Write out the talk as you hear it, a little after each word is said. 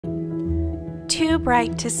Too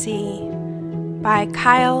Bright to See by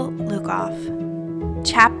Kyle Lukoff.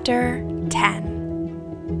 Chapter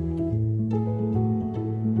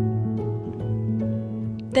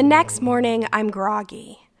 10. The next morning I'm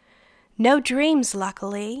groggy. No dreams,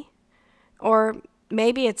 luckily. Or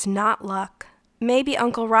maybe it's not luck. Maybe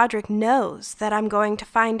Uncle Roderick knows that I'm going to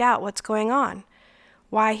find out what's going on,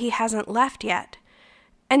 why he hasn't left yet,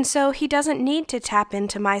 and so he doesn't need to tap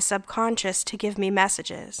into my subconscious to give me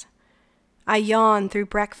messages. I yawn through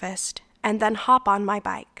breakfast and then hop on my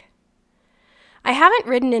bike. I haven't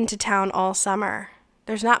ridden into town all summer.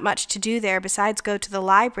 There's not much to do there besides go to the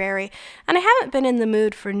library, and I haven't been in the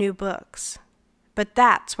mood for new books. But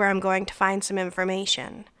that's where I'm going to find some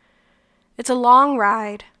information. It's a long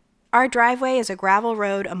ride. Our driveway is a gravel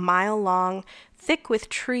road a mile long, thick with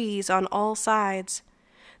trees on all sides.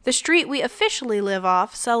 The street we officially live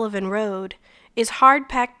off, Sullivan Road, is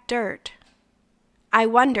hard-packed dirt. I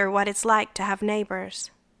wonder what it's like to have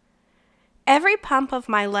neighbors. Every pump of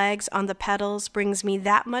my legs on the pedals brings me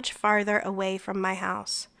that much farther away from my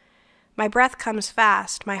house. My breath comes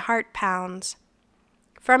fast, my heart pounds.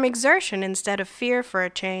 From exertion instead of fear for a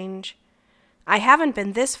change. I haven't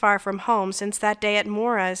been this far from home since that day at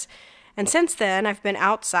Mora's, and since then I've been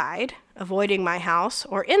outside, avoiding my house,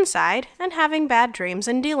 or inside, and having bad dreams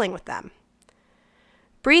and dealing with them.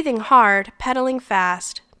 Breathing hard, pedaling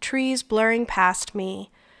fast, trees blurring past me,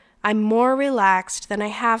 I'm more relaxed than I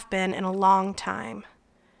have been in a long time.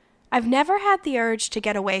 I've never had the urge to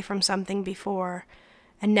get away from something before,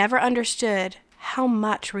 and never understood how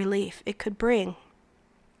much relief it could bring.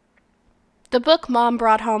 The book Mom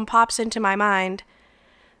brought home pops into my mind.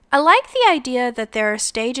 I like the idea that there are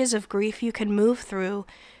stages of grief you can move through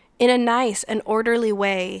in a nice and orderly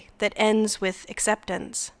way that ends with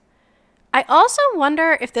acceptance. I also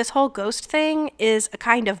wonder if this whole ghost thing is a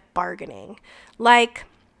kind of bargaining, like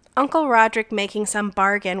Uncle Roderick making some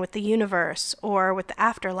bargain with the universe or with the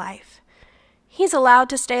afterlife. He's allowed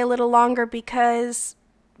to stay a little longer because,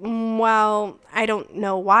 well, I don't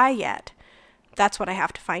know why yet. That's what I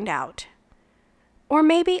have to find out. Or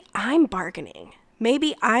maybe I'm bargaining.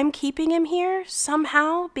 Maybe I'm keeping him here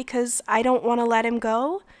somehow because I don't want to let him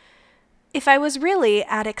go. If I was really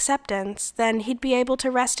at acceptance, then he'd be able to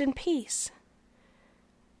rest in peace.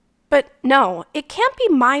 But no, it can't be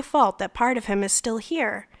my fault that part of him is still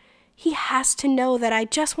here. He has to know that I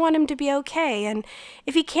just want him to be okay, and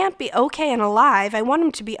if he can't be okay and alive, I want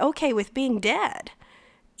him to be okay with being dead,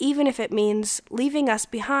 even if it means leaving us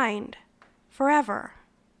behind forever.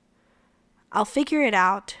 I'll figure it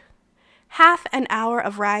out. Half an hour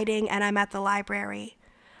of riding and I'm at the library.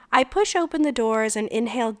 I push open the doors and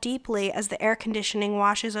inhale deeply as the air conditioning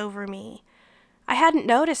washes over me. I hadn't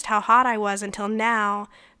noticed how hot I was until now,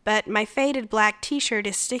 but my faded black t-shirt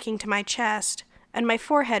is sticking to my chest, and my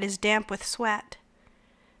forehead is damp with sweat.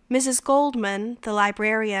 Mrs. Goldman, the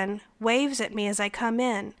librarian, waves at me as I come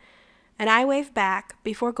in, and I wave back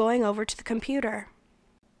before going over to the computer.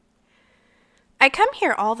 I come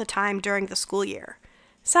here all the time during the school year,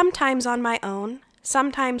 sometimes on my own,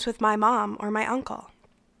 sometimes with my mom or my uncle.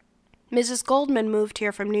 Mrs. Goldman moved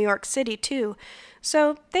here from New York City, too,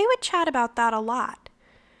 so they would chat about that a lot.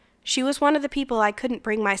 She was one of the people I couldn't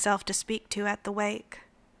bring myself to speak to at the wake.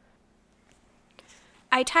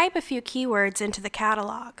 I type a few keywords into the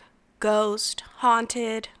catalog: ghost,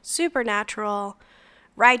 haunted, supernatural,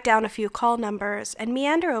 write down a few call numbers, and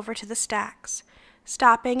meander over to the stacks,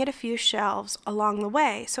 stopping at a few shelves along the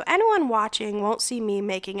way so anyone watching won't see me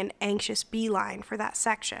making an anxious beeline for that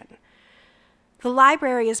section. The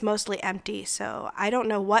library is mostly empty, so I don't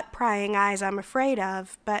know what prying eyes I'm afraid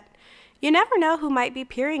of, but you never know who might be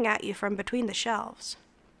peering at you from between the shelves.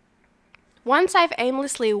 Once I've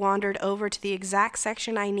aimlessly wandered over to the exact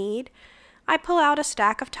section I need, I pull out a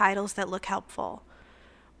stack of titles that look helpful.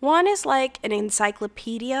 One is like an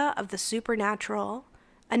encyclopedia of the supernatural.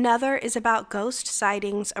 Another is about ghost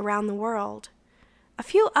sightings around the world. A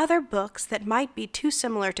few other books that might be too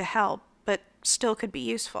similar to help, but still could be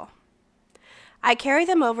useful. I carry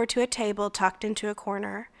them over to a table tucked into a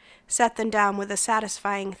corner, set them down with a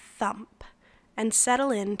satisfying thump, and settle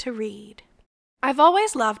in to read. I've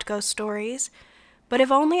always loved ghost stories, but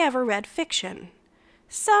have only ever read fiction.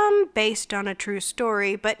 Some based on a true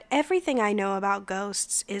story, but everything I know about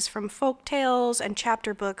ghosts is from folk tales and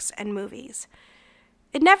chapter books and movies.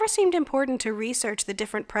 It never seemed important to research the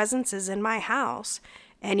different presences in my house,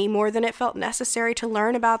 any more than it felt necessary to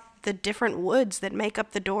learn about the different woods that make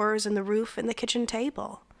up the doors and the roof and the kitchen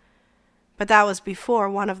table. But that was before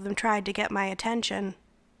one of them tried to get my attention.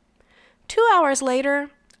 2 hours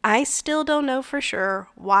later, I still don't know for sure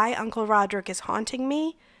why Uncle Roderick is haunting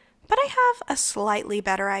me, but I have a slightly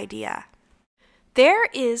better idea. There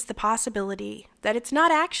is the possibility that it's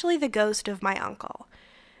not actually the ghost of my uncle.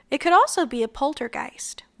 It could also be a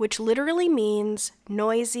poltergeist, which literally means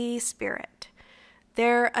noisy spirit.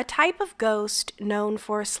 They're a type of ghost known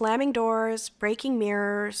for slamming doors, breaking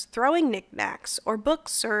mirrors, throwing knickknacks, or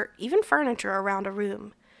books, or even furniture around a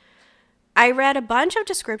room. I read a bunch of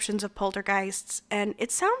descriptions of poltergeists, and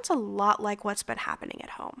it sounds a lot like what's been happening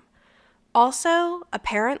at home. Also,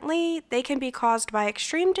 apparently, they can be caused by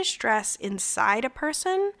extreme distress inside a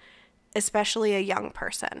person, especially a young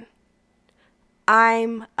person.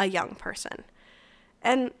 I'm a young person.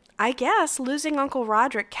 And I guess losing Uncle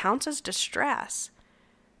Roderick counts as distress.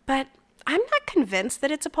 But I'm not convinced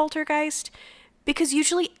that it's a poltergeist, because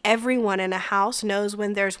usually everyone in a house knows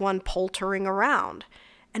when there's one poltering around,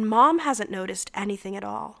 and Mom hasn't noticed anything at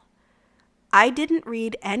all. I didn't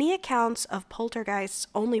read any accounts of poltergeists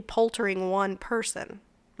only poltering one person,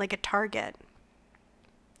 like a target.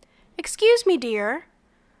 "Excuse me, dear,"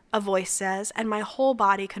 a voice says, and my whole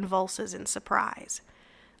body convulses in surprise.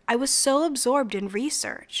 I was so absorbed in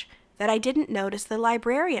research that I didn't notice the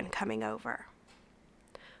librarian coming over.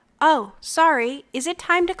 "Oh, sorry, is it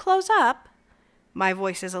time to close up?" My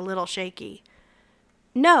voice is a little shaky.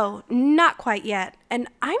 "No, not quite yet, and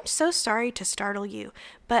I'm so sorry to startle you,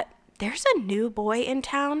 but there's a new boy in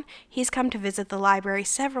town. He's come to visit the library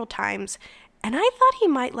several times, and I thought he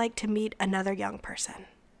might like to meet another young person."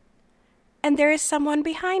 And there is someone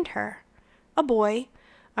behind her, a boy,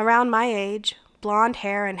 around my age, blonde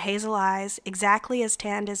hair and hazel eyes, exactly as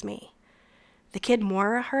tanned as me. The kid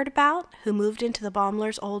Moira heard about, who moved into the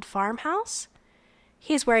Baumlers' old farmhouse?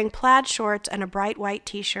 He's wearing plaid shorts and a bright white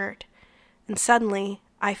t-shirt, and suddenly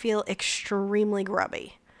I feel extremely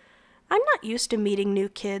grubby. I'm not used to meeting new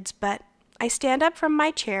kids, but I stand up from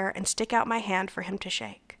my chair and stick out my hand for him to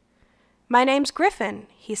shake. "My name's Griffin,"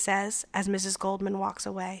 he says as Mrs. Goldman walks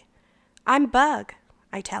away. "I'm Bug,"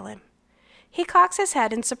 I tell him. He cocks his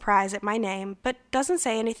head in surprise at my name, but doesn't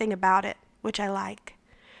say anything about it, which I like.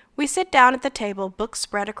 We sit down at the table, books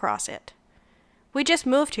spread across it. "We just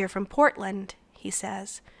moved here from Portland," he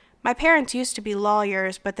says. "My parents used to be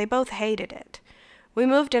lawyers, but they both hated it. We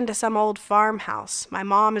moved into some old farmhouse. My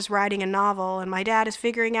mom is writing a novel, and my dad is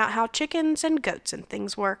figuring out how chickens and goats and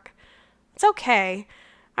things work. It's okay.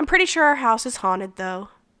 I'm pretty sure our house is haunted, though."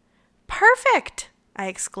 "Perfect!" I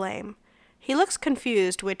exclaim. He looks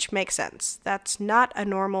confused, which makes sense. That's not a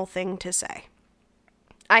normal thing to say.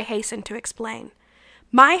 I hasten to explain.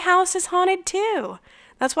 "My house is haunted, too.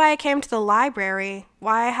 That's why I came to the library,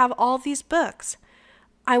 why I have all these books.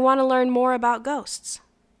 I want to learn more about ghosts."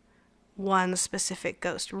 One specific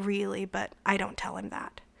ghost, really, but I don't tell him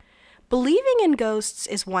that. Believing in ghosts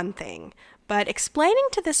is one thing, but explaining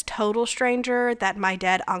to this total stranger that my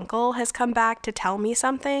dead uncle has come back to tell me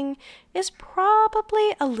something is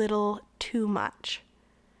probably a little too much.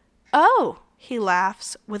 "Oh," he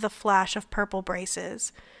laughs with a flash of purple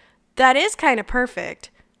braces. "That is kind of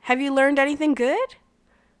perfect. Have you learned anything good?"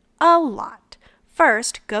 "A lot.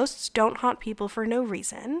 First, ghosts don't haunt people for no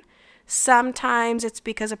reason. Sometimes it's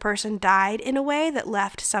because a person died in a way that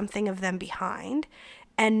left something of them behind,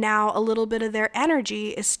 and now a little bit of their energy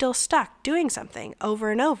is still stuck doing something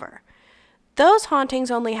over and over. Those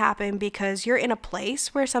hauntings only happen because you're in a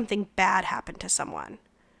place where something bad happened to someone."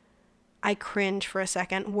 I cringe for a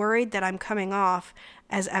second, worried that I'm coming off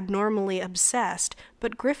as abnormally obsessed,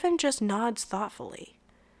 but Griffin just nods thoughtfully.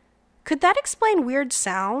 "Could that explain weird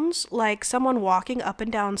sounds, like someone walking up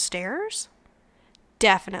and down stairs?"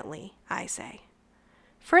 "Definitely," I say.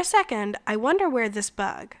 For a second, I wonder where this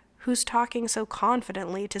Bug, who's talking so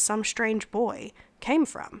confidently to some strange boy, came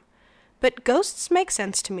from. But ghosts make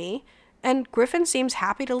sense to me, and Griffin seems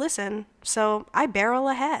happy to listen, so I barrel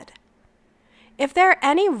ahead. "If there are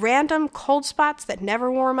any random cold spots that never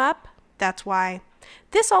warm up, that's why.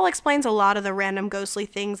 This all explains a lot of the random ghostly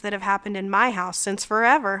things that have happened in my house since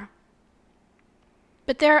forever."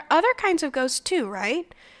 "But there are other kinds of ghosts too,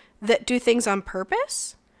 right? That do things on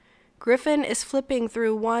purpose?" Griffin is flipping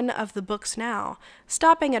through one of the books now,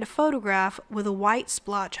 stopping at a photograph with a white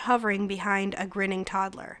splotch hovering behind a grinning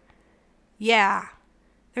toddler. "Yeah."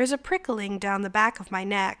 There's a prickling down the back of my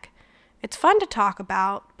neck. It's fun to talk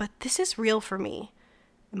about, but this is real for me.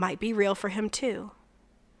 It might be real for him too.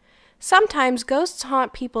 Sometimes ghosts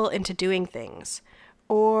haunt people into doing things,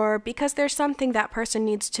 or because there's something that person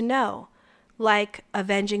needs to know, like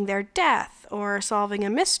avenging their death, or solving a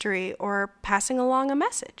mystery, or passing along a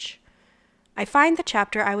message. I find the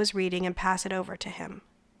chapter I was reading and pass it over to him.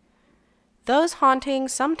 "Those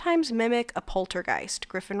hauntings sometimes mimic a poltergeist,"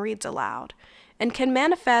 Griffin reads aloud, "and can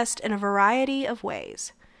manifest in a variety of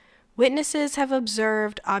ways. Witnesses have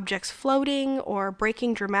observed objects floating or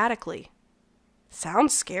breaking dramatically.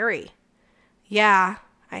 Sounds scary. Yeah,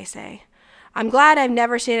 I say. I'm glad I've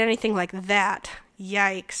never seen anything like that.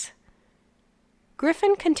 Yikes.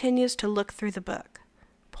 Griffin continues to look through the book,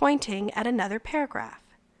 pointing at another paragraph.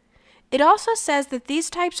 It also says that these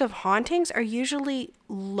types of hauntings are usually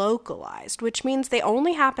localized, which means they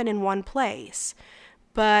only happen in one place,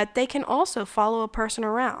 but they can also follow a person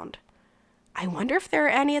around. I wonder if there are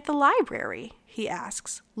any at the library, he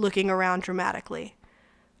asks, looking around dramatically.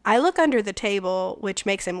 I look under the table, which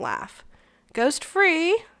makes him laugh. Ghost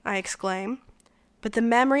free, I exclaim. But the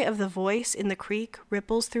memory of the voice in the creek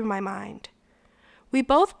ripples through my mind. We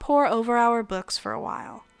both pore over our books for a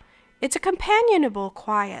while. It's a companionable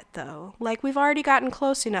quiet, though, like we've already gotten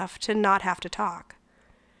close enough to not have to talk.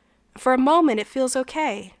 For a moment, it feels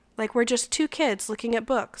okay, like we're just two kids looking at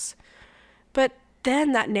books. But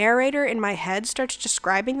then that narrator in my head starts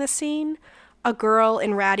describing the scene, a girl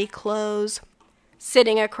in ratty clothes,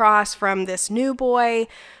 sitting across from this new boy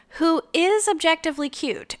who is objectively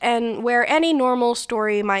cute, and where any normal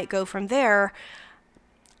story might go from there,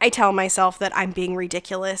 I tell myself that I'm being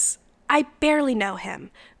ridiculous. I barely know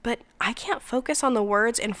him, but I can't focus on the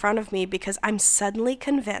words in front of me because I'm suddenly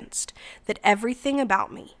convinced that everything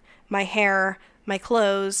about me, my hair, my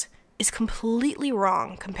clothes, is completely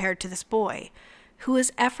wrong compared to this boy, who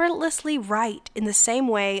is effortlessly right in the same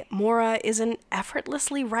way Maura is an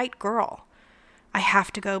effortlessly right girl. I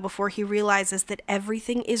have to go before he realizes that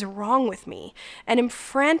everything is wrong with me, and am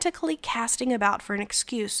frantically casting about for an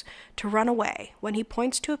excuse to run away when he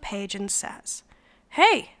points to a page and says,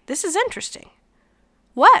 "Hey, this is interesting."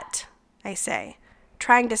 "What?" I say,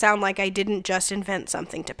 trying to sound like I didn't just invent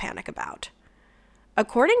something to panic about.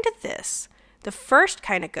 According to this, the first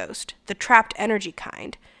kind of ghost, the trapped energy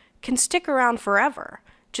kind, can stick around forever,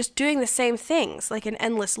 just doing the same things like an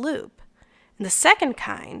endless loop. And the second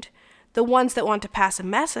kind, the ones that want to pass a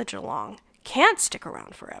message along, can't stick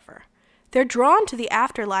around forever. They're drawn to the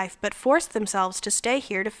afterlife but force themselves to stay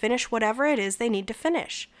here to finish whatever it is they need to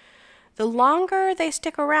finish. The longer they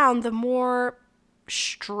stick around, the more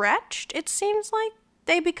stretched, it seems like,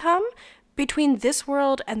 they become between this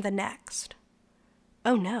world and the next.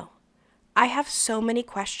 Oh no, I have so many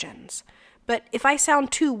questions, but if I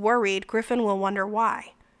sound too worried, Griffin will wonder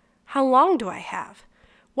why. How long do I have?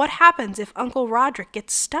 What happens if Uncle Roderick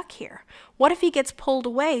gets stuck here? What if he gets pulled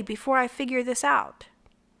away before I figure this out?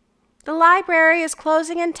 "The library is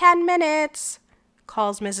closing in 10 minutes,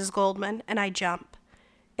 calls Mrs. Goldman, and I jump.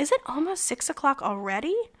 Is it almost 6 o'clock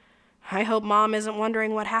already? I hope Mom isn't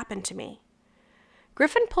wondering what happened to me.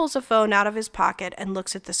 Griffin pulls a phone out of his pocket and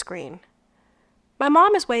looks at the screen. My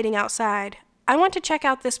mom is waiting outside. I want to check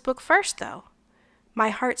out this book first, though. My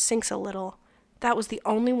heart sinks a little. That was the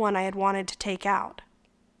only one I had wanted to take out.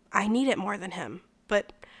 I need it more than him,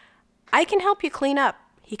 but I can help you clean up,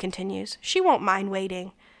 he continues. She won't mind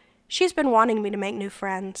waiting. She's been wanting me to make new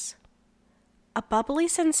friends. A bubbly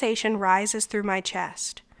sensation rises through my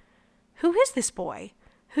chest. Who is this boy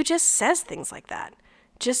who just says things like that?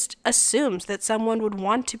 Just assumes that someone would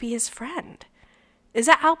want to be his friend. Is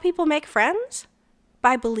that how people make friends?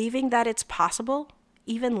 By believing that it's possible,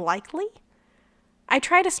 even likely? I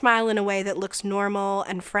try to smile in a way that looks normal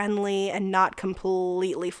and friendly and not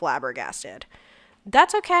completely flabbergasted.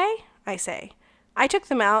 That's okay, I say. I took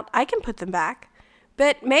them out. I can put them back.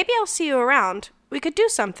 But maybe I'll see you around. We could do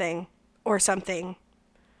something. Or something.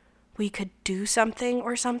 We could do something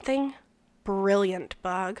or something? Brilliant,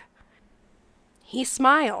 Bug. He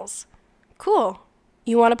smiles. Cool.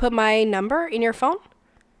 You want to put my number in your phone?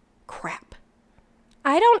 Crap.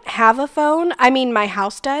 I don't have a phone. I mean, my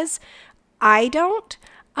house does. I don't.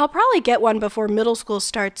 I'll probably get one before middle school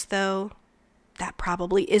starts, though. That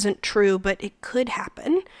probably isn't true, but it could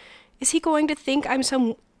happen. Is he going to think I'm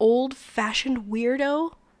some old-fashioned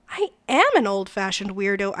weirdo? I am an old-fashioned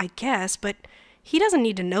weirdo, I guess, but he doesn't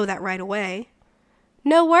need to know that right away.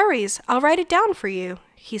 No worries. I'll write it down for you,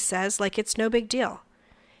 he says, like it's no big deal.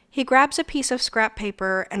 He grabs a piece of scrap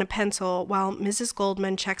paper and a pencil while Mrs.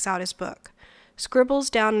 Goldman checks out his book, scribbles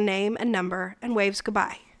down a name and number, and waves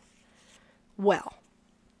goodbye. Well,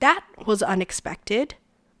 that was unexpected,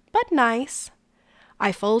 but nice.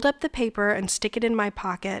 I fold up the paper and stick it in my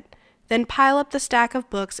pocket, then pile up the stack of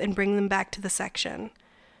books and bring them back to the section.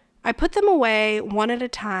 I put them away one at a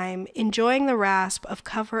time, enjoying the rasp of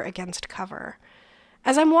cover against cover.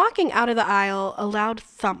 As I'm walking out of the aisle, a loud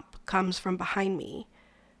thump comes from behind me.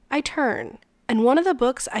 I turn, and one of the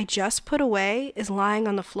books I just put away is lying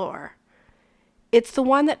on the floor. It's the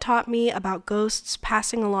one that taught me about ghosts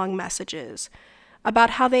passing along messages,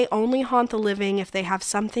 about how they only haunt the living if they have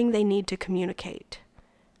something they need to communicate.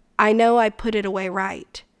 I know I put it away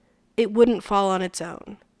right. It wouldn't fall on its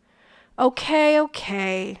own.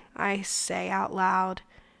 Okay, I say out loud.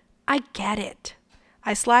 I get it.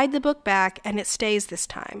 I slide the book back and it stays this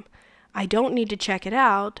time. I don't need to check it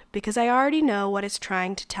out because I already know what it's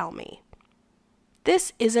trying to tell me.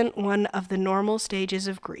 This isn't one of the normal stages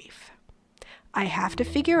of grief. I have to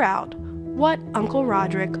figure out what Uncle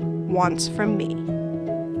Roderick wants from me.